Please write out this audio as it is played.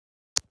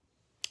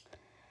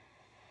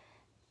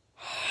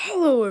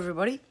Hello,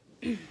 everybody.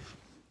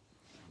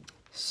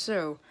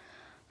 So,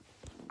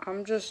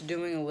 I'm just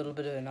doing a little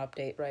bit of an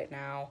update right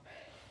now.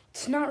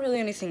 It's not really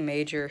anything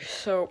major.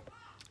 So,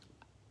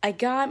 I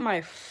got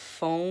my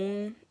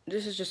phone.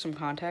 This is just some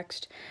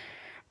context.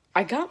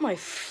 I got my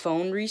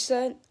phone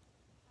reset.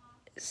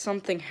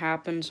 Something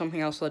happened. Something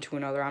else led to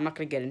another. I'm not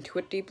going to get into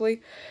it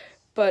deeply.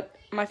 But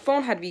my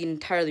phone had to be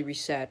entirely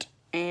reset.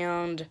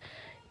 And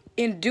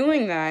in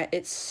doing that,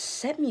 it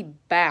set me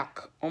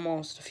back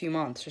almost a few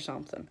months or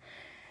something.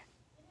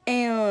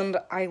 And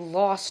I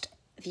lost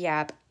the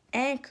app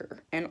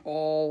Anchor and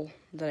all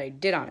that I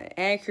did on it.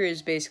 Anchor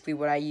is basically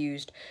what I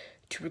used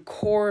to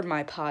record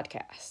my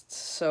podcasts.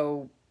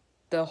 So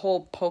the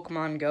whole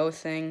Pokemon Go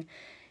thing,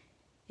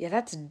 yeah,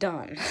 that's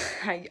done.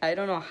 I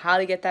don't know how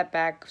to get that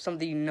back. If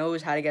somebody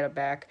knows how to get it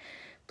back,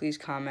 please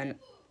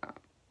comment.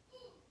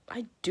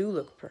 I do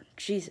look burnt.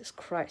 Jesus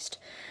Christ.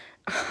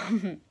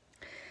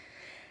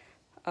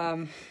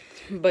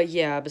 But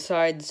yeah,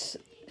 besides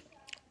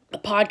the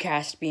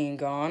podcast being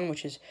gone,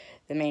 which is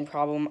the main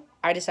problem,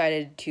 I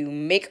decided to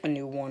make a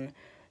new one.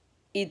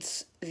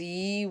 It's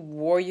the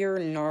Warrior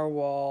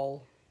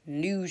Narwhal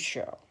News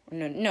Show.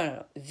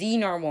 No. The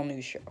Narwhal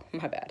News Show.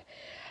 My bad.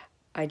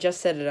 I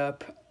just set it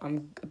up.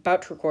 I'm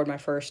about to record my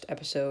first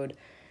episode.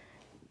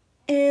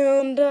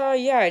 And,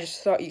 yeah, I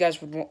just thought you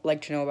guys would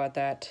like to know about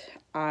that.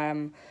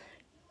 I'm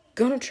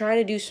gonna try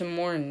to do some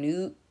more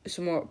woods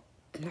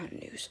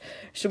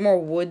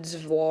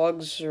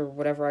vlogs, or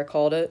whatever I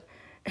called it.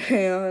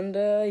 And,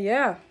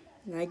 yeah.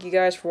 Thank you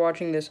guys for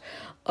watching this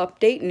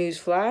update news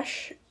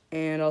flash,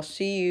 and I'll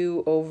see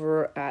you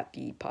over at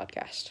the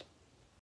podcast.